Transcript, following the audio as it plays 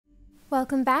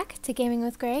Welcome back to Gaming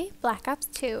with Gray, Black Ops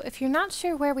 2. If you're not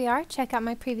sure where we are, check out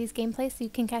my previous gameplay so you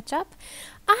can catch up.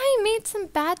 I made some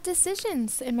bad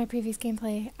decisions in my previous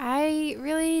gameplay. I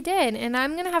really did, and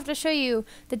I'm going to have to show you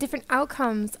the different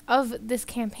outcomes of this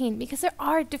campaign because there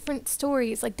are different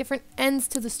stories, like different ends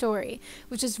to the story,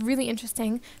 which is really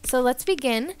interesting. So let's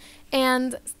begin,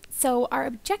 and so our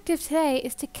objective today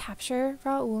is to capture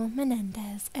Raul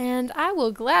Menendez, and I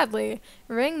will gladly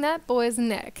wring that boy's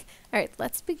neck. Alright,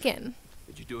 let's begin.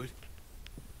 Did you do it?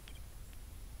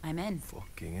 I'm in.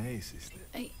 Fucking ace, isn't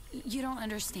it? You don't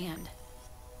understand.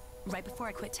 Right before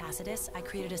I quit Tacitus, I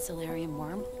created a Solarium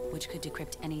worm, which could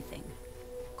decrypt anything.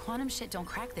 Quantum shit don't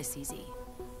crack this easy.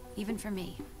 Even for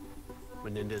me.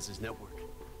 Menendez's network.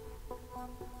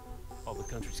 All the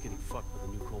country's getting fucked with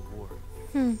a new Cold War.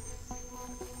 Wait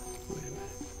a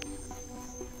minute.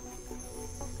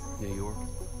 New York?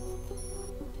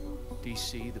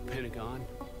 DC, the Pentagon?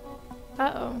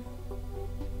 Uh-oh.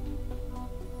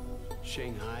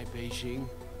 Shanghai, Beijing,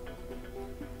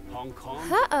 Hong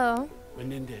Kong. Uh-oh.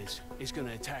 Menendez is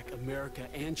gonna attack America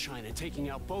and China, taking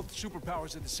out both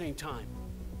superpowers at the same time.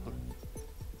 Hold on.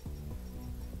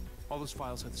 All those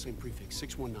files have the same prefix,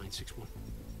 61961.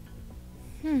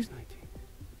 619.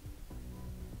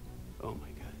 Oh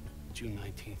my God, June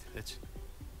 19th. That's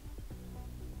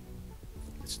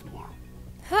tomorrow.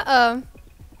 Uh-oh.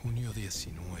 Junio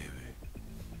 19.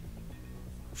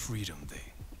 Freedom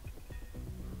Day.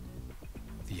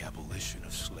 The abolition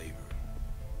of slavery.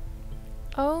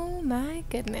 Oh my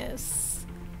goodness.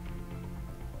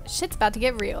 Shit's about to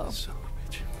get real. Son of a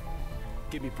bitch.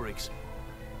 Give me breaks.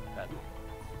 Admiral,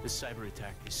 this cyber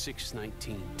attack is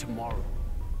 619 tomorrow.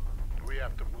 We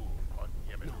have to move on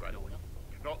Yemen No, right no, away.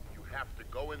 No, you have to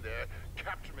go in there,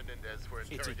 capture Menendez for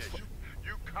interrogation.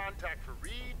 You contact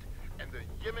Fareed and the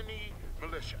Yemeni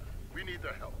militia. We need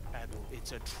their help. Admiral,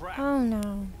 it's a trap. Oh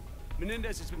no.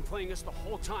 Menendez has been playing us the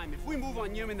whole time. If we move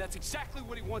on Yemen, that's exactly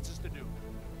what he wants us to do.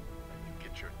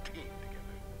 Get your team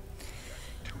together.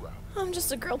 2 hours. I'm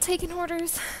just a girl taking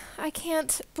orders. I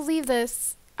can't believe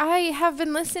this. I have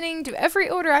been listening to every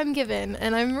order I'm given,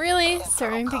 and I'm really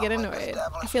starting to get annoyed.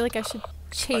 I feel like I should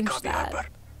change that.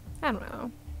 I don't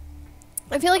know.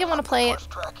 I feel like I want to play it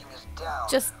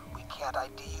just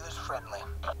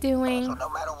doing... So no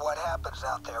matter what happens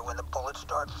out there when the bullets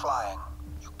start flying,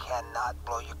 you cannot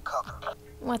blow your cover.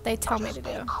 what they tell me to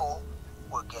do. Cool.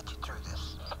 We'll get you through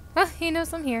this. Oh, he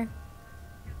knows I'm here.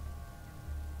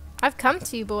 I've come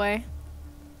to you, boy.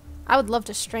 I would love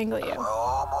to strangle you. We're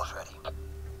almost ready.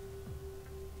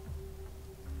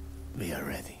 We are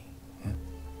ready.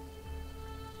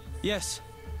 Yes.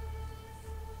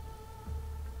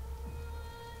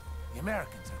 The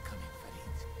Americans are coming,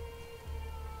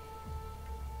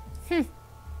 Fareed.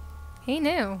 He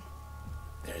knew.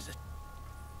 There's a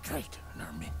traitor in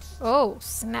our midst. Oh,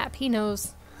 snap. He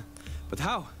knows. But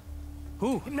how?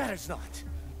 Who? It matters not.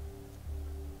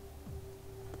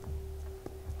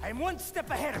 I am one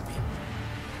step ahead of him.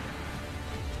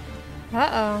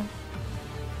 Uh-oh.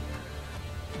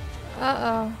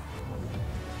 Uh-oh.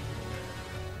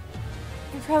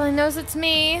 He probably knows it's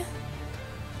me.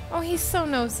 Oh, he so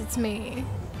knows it's me.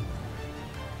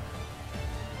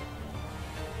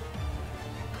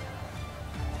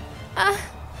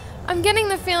 I'm getting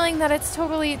the feeling that it's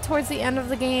totally towards the end of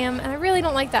the game, and I really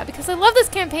don't like that because I love this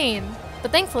campaign.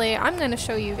 But thankfully, I'm going to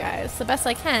show you guys the best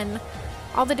I can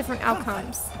all the different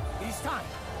outcomes. It is time.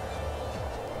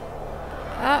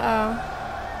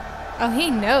 Uh-oh. Oh,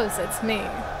 he knows it's me.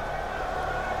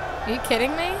 Are you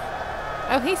kidding me?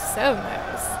 Oh, he so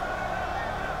knows.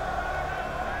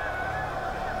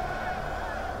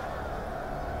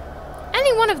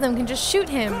 Any one of them can just shoot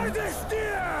him.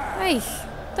 Ay,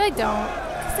 they don't,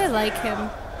 because they like him.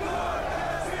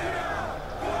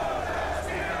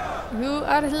 You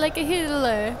are like a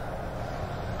Hitler.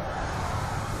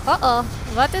 Uh-oh,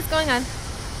 what is going on?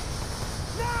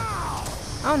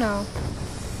 Oh no.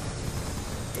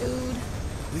 Dude.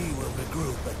 We will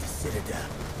regroup at the Citadel.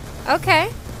 Okay.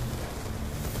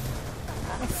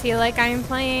 I feel like I'm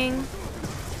playing...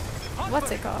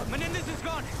 What's it called? Menendez is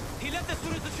gone. He left as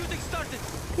soon as the shooting started.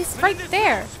 He's right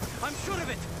there. I'm sure of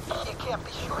it. You can't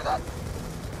be sure of that.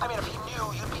 I mean, if he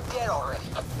knew, you'd be dead already.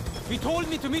 He told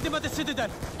me to meet him at the Citadel.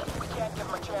 We can't give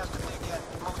him a chance to dig in.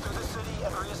 Move through the city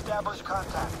and re-establish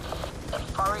contact.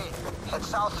 Fareed, head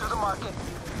south through the market.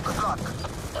 Good luck.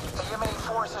 The Yemeni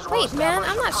forces will Wait, man,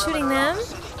 I'm not shooting them.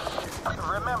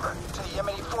 Remember, to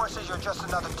Yemeni forces, you're just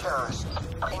another terrorist.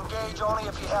 Engage only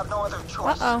if you have no other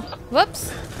choice. Uh-oh.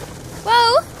 Whoops.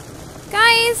 Whoa!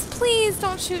 Guys, please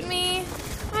don't shoot me.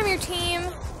 I'm your team.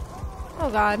 Oh,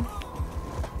 God.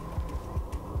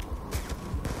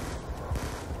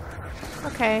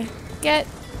 Okay. Get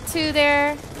to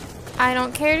there. I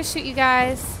don't care to shoot you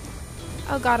guys.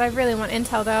 Oh god, I really want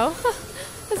intel though.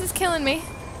 This is killing me.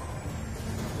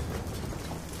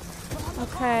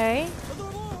 Okay.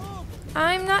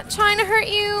 I'm not trying to hurt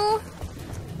you.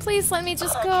 Please let me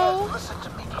just go. Listen to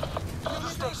me. You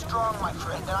stay strong, my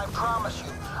friend, and I promise you,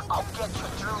 I'll get you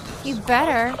through this. You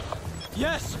better.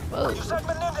 Yes! Whoa. You said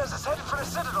Menendez is headed for the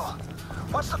Citadel.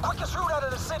 What's the quickest route out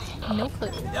of the city? No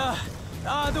clue.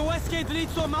 The west gate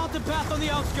leads to a mountain path on the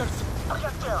outskirts.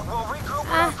 Get there. We'll regroup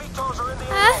when our vetoes are in the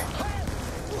air.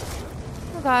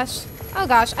 Oh gosh. Oh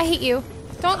gosh, I hate you.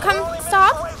 Don't come.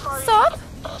 Stop. Stop.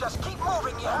 Just keep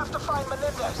moving. You have to find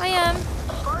Menendez. I am.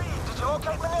 Farid, did you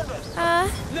locate Menendez?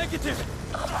 Negative!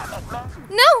 Damn it, man.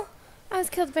 No! I was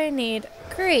killed by a nade.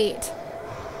 Great.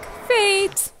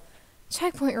 Great.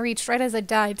 Checkpoint reached right as I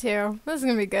died too. This is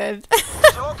gonna be good. Did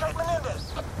you locate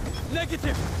Menendez?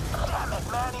 Negative! Damn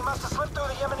it, man. He must have slipped through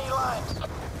the Yemeni lines.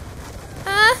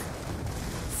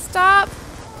 Stop.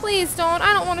 Please don't.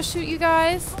 I don't want to shoot you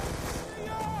guys.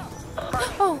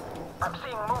 Oh, I'm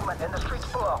seeing movement in the streets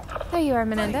below. there you are,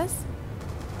 Menendez.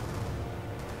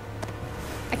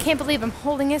 I can't believe I'm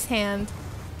holding his hand.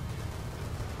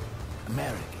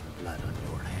 American blood on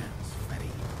your hands, Freddy.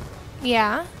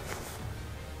 Yeah.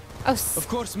 Oh, Of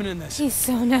course, Menendez. he's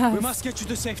so nice. We must get you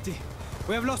to safety.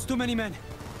 We have lost too many men.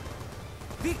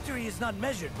 Victory is not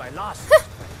measured by loss.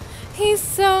 He's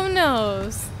so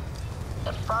knows.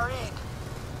 Farid,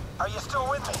 are you still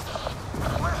with me?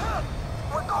 We're hit.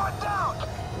 We're going down.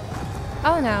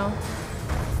 Oh no.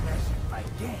 Measured by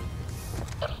gains.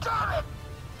 Damn it.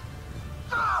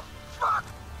 Ah, fuck.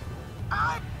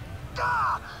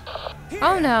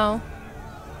 Oh no.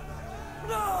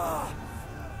 No!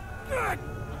 God!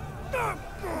 No!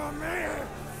 Oh, man!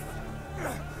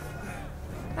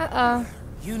 Uh-oh.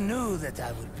 You knew that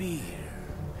I would be here.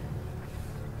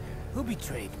 Who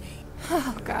betrayed me?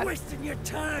 Oh god. Wasting your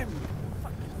time!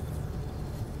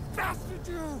 Bastard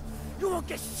you! You won't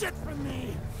get shit from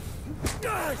me!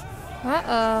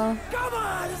 Uh-oh. Come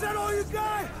on! Is that all you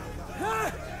got?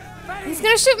 Huh? He's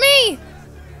gonna shoot me!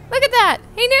 Look at that!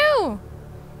 He knew!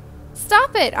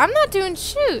 Stop it! I'm not doing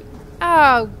shoot!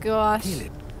 Oh gosh.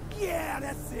 Yeah,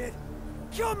 that's it!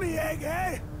 Kill me,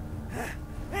 egghead!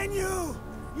 And you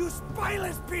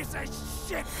spineless piece of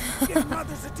shit! Get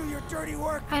mothers to do your dirty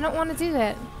work! I don't want to do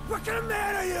it. What kind of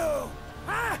man are you?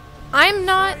 Huh? I'm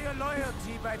not... Show your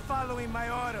loyalty by following my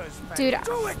orders, Dude,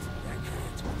 do it!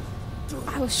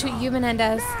 I will shoot you,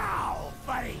 Menendez. Now,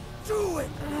 buddy! Do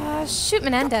it! Shoot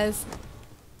Menendez.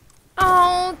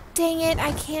 Oh, dang it.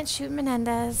 I can't shoot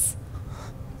Menendez.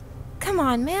 Come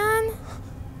on, man.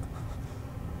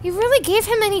 You really gave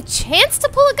him any chance to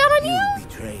pull a gun on You you?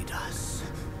 betrayed us,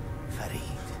 Farid.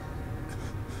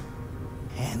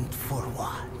 And for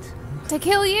what? To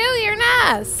kill you? You're an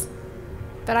ass.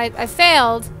 But I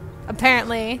failed,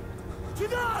 apparently. To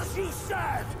those you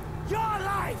serve, your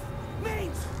life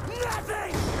means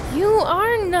nothing! You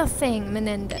are nothing,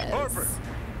 Menendez.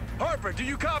 Harper, do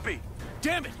you copy?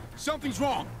 Damn it! Something's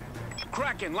wrong.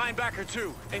 Kraken, linebacker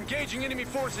 2. Engaging enemy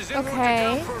forces en route to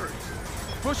Okay. Town Bird.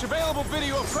 Push available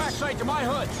video of crash site to my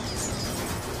HUD.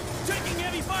 Taking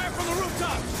heavy fire from the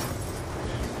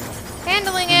rooftops.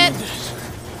 Handling it.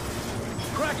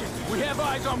 Kraken, we have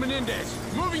eyes on Menendez.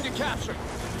 Moving to capture.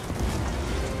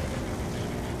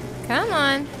 Come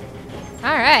on.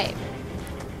 Alright.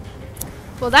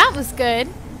 Well, that was good.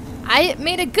 I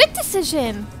made a good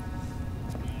decision.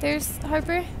 There's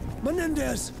Harper.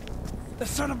 Menendez! The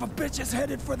son of a bitch is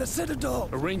headed for the Citadel!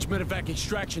 Arrange medevac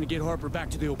extraction to get Harper back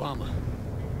to the Obama.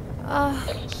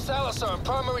 Salazar in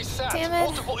primary SAT. Damn it.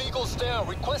 Multiple Eagles down.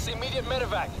 Request immediate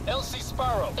medevac. LC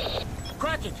Sparrow.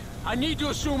 Kraken, I need to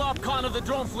assume OpCon of the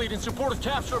drone fleet in support of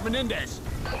capture of Menendez.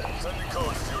 Sending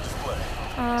codes to your display.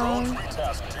 Drones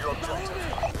retasked to your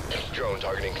objective. Drone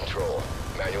targeting control.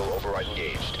 Manual override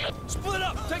engaged. Split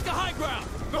up! Take the high ground!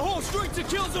 The whole street's a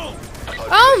kill zone!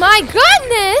 Oh my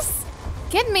goodness!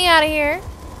 Get me out of here.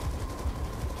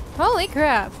 Holy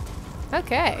crap.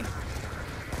 Okay.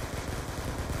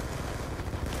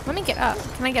 Let me get up.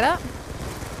 Can I get up?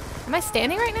 Am I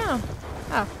standing right now?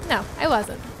 Oh, no, I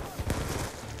wasn't.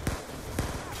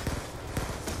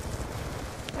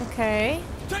 Okay.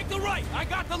 Take the right! I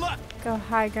got the left! Go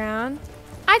high ground.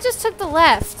 I just took the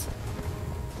left.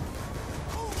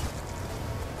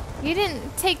 You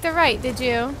didn't take the right, did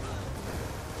you?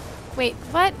 Wait,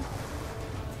 what?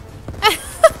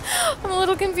 I'm a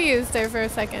little confused there for a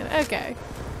second. Okay.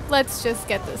 Let's just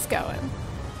get this going.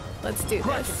 Let's do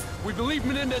Kraken, this. we believe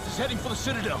Menendez is heading for the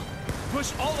Citadel.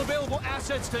 Push all available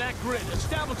assets to that grid.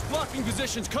 Establish blocking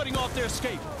positions, cutting off their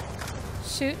escape.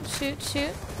 Shoot, shoot,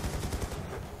 shoot.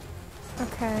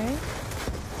 Okay.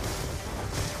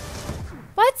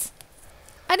 What?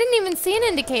 I didn't even see an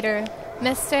indicator,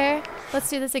 mister. Let's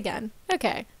do this again.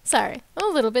 Okay. Sorry. I'm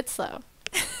a little bit slow.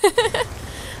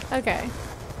 Okay.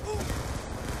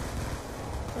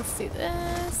 Let's do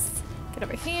this. Get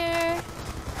over here.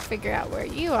 Figure out where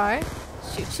you are.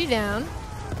 Shoot you down.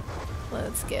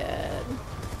 Let's get...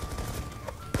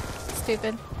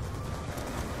 Stupid.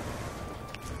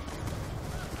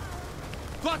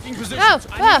 Blocking positions. Oh,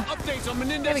 I need updates on there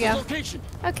we Menendez's go. location.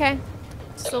 Okay.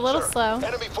 Just a little slow.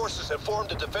 Enemy forces have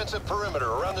formed a defensive perimeter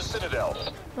around the Citadel.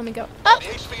 Let me go up. The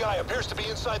HVI appears to be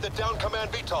inside the down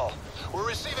command VTOL. We're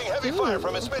receiving heavy fire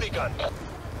from its minigun.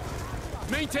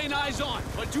 Maintain eyes on,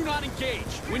 but do not engage.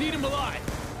 We need him alive.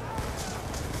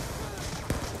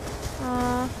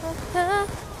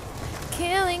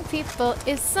 Killing people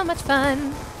is so much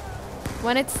fun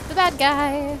when it's the bad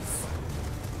guys.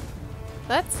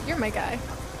 You're my guy.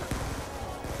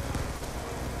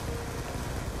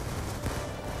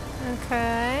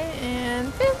 Okay,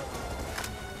 and boop.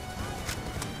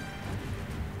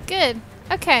 Good.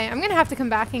 Okay, I'm gonna have to come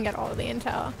back and get all of the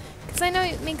intel. Because I know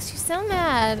it makes you so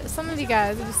mad. Some of you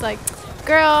guys are just like,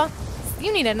 girl,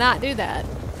 you need to not do that.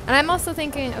 And I'm also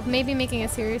thinking of maybe making a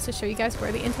series to show you guys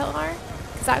where the intel are.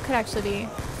 Because that could actually be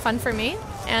fun for me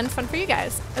and fun for you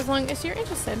guys, as long as you're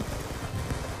interested.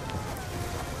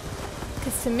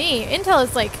 Because to me, intel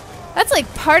is like, that's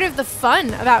like part of the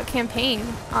fun about campaign,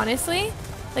 honestly.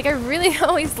 Like, I really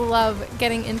always love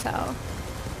getting intel.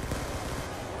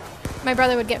 My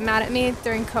brother would get mad at me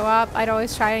during co-op. I'd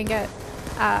always try and get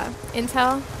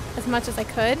intel as much as I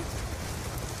could.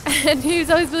 And he was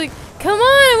always be like, come on,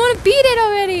 I want to beat it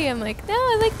already. I'm like, no,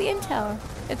 I like the intel.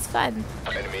 It's fun.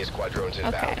 Enemy squadrons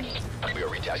inbound. Okay. We are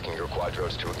retasking your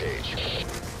quadrons to engage.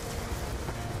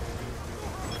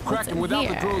 Kraken, without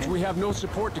the drones, we have no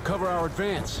support to cover our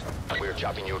advance. We are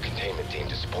chopping you a containment team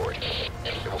to support.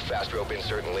 It will fast rope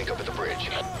insert and link up at the bridge.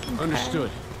 Okay.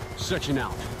 Understood. Section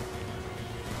out.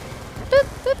 Boop,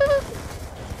 boop, boop, boop.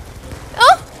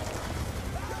 Oh!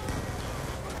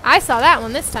 I saw that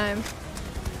one this time.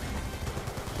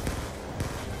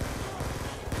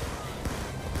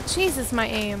 Jesus, my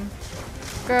aim.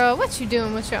 Girl, what you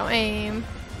doing with your aim?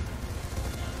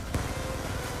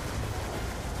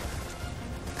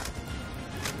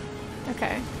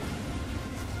 Okay.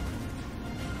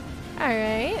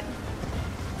 Alright.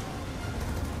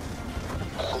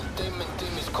 Containment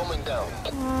team is coming down.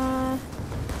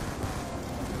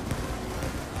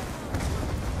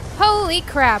 Holy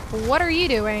crap, what are you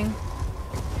doing?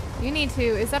 You need to...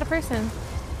 Is that a person?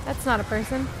 That's not a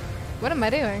person. What am I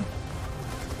doing?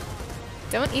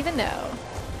 Don't even know.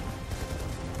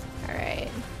 Alright.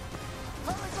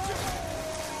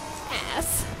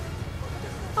 Ass.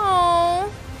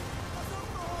 Oh.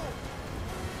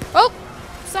 Oh!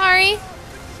 Sorry.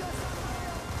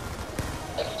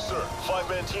 Sir,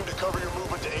 5-man team to cover your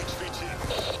movement to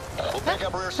HVT. We'll pick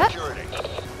up rear security.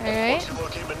 Alright. Once you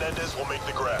locate Menendez, we'll make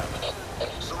the grab.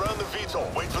 Surround the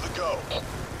VTOL. Wait for the go.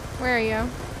 Where are you?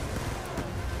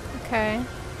 Okay.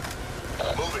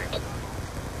 Moving.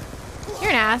 You're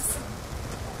an ass.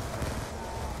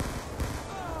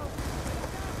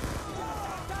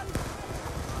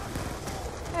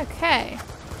 Okay.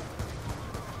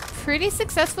 Pretty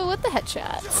successful with the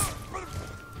headshots.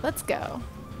 Let's go.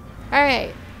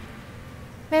 Alright.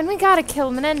 Man, we gotta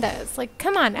kill Menendez. Like,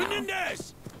 come on now.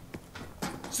 Menendez!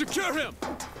 Secure him!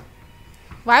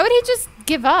 Why would he just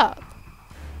give up?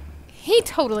 He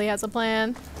totally has a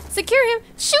plan. Secure him!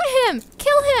 Shoot him!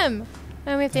 Kill him!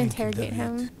 And we have to interrogate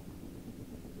him.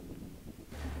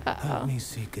 Help me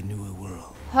seek a newer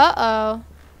world. Uh-oh.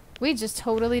 We just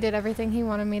totally did everything he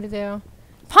wanted me to do.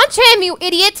 Punch him, you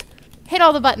idiot! Hit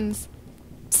all the buttons.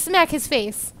 Smack his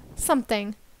face.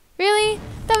 Something. Really?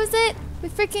 That was it? We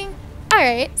freaking...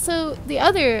 Alright, so the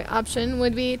other option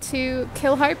would be to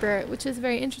kill Harper, which is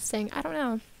very interesting. I don't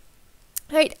know.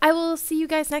 Alright, I will see you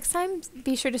guys next time.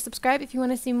 Be sure to subscribe if you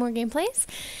want to see more gameplays.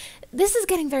 This is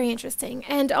getting very interesting.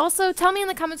 And also, tell me in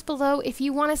the comments below if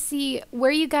you want to see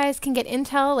where you guys can get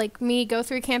intel, like me go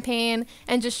through a campaign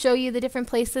and just show you the different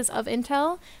places of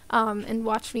intel, and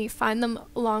watch me find them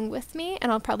along with me.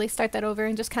 And I'll probably start that over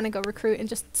and just kind of go recruit and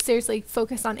just seriously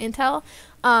focus on intel.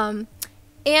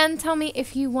 And tell me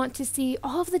if you want to see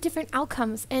all of the different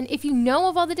outcomes. And if you know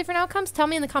of all the different outcomes, tell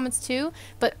me in the comments too.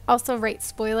 But also write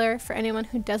spoiler for anyone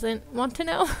who doesn't want to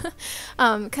know.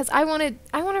 Because I want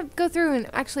to go through and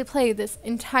actually play this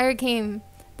entire game,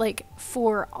 like,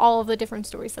 for all of the different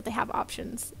stories that they have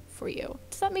options for you.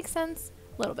 Does that make sense?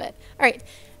 A little bit. All right.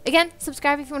 Again,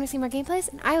 subscribe if you want to see more gameplays,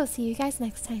 and I will see you guys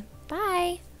next time.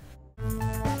 Bye!